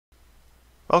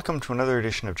Welcome to another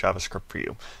edition of JavaScript for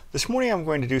You. This morning I'm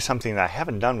going to do something that I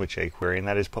haven't done with JQuery, and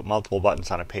that is put multiple buttons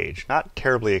on a page. Not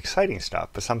terribly exciting stuff,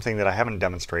 but something that I haven't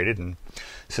demonstrated, and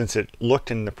since it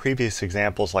looked in the previous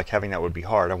examples like having that would be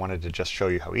hard, I wanted to just show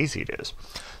you how easy it is.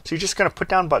 So you're just going to put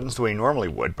down buttons the way you normally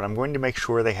would, but I'm going to make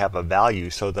sure they have a value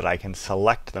so that I can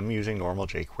select them using normal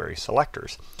JQuery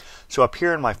selectors. So up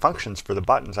here in my functions for the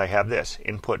buttons I have this,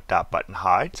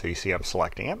 input.buttonHide, so you see I'm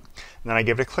selecting it, and then I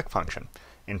give it a click function.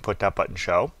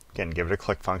 Input.buttonShow, again give it a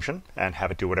click function and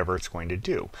have it do whatever it's going to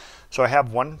do. So I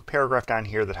have one paragraph down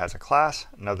here that has a class,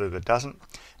 another that doesn't,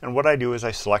 and what I do is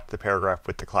I select the paragraph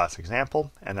with the class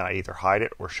example and then I either hide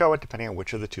it or show it depending on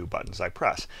which of the two buttons I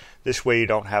press. This way you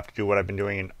don't have to do what I've been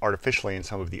doing artificially in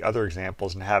some of the other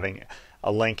examples and having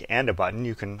a link and a button.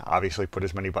 You can obviously put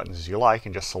as many buttons as you like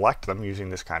and just select them using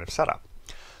this kind of setup.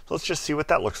 So let's just see what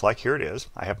that looks like. Here it is.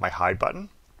 I have my hide button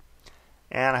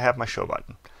and I have my show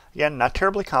button. Again, not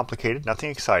terribly complicated, nothing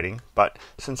exciting, but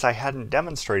since I hadn't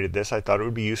demonstrated this, I thought it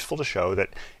would be useful to show that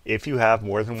if you have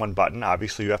more than one button,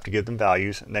 obviously you have to give them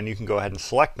values, and then you can go ahead and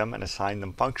select them and assign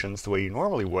them functions the way you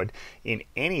normally would in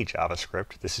any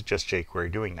JavaScript. This is just jQuery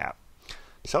doing that.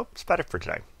 So, that's about it for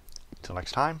today. Until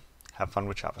next time, have fun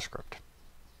with JavaScript.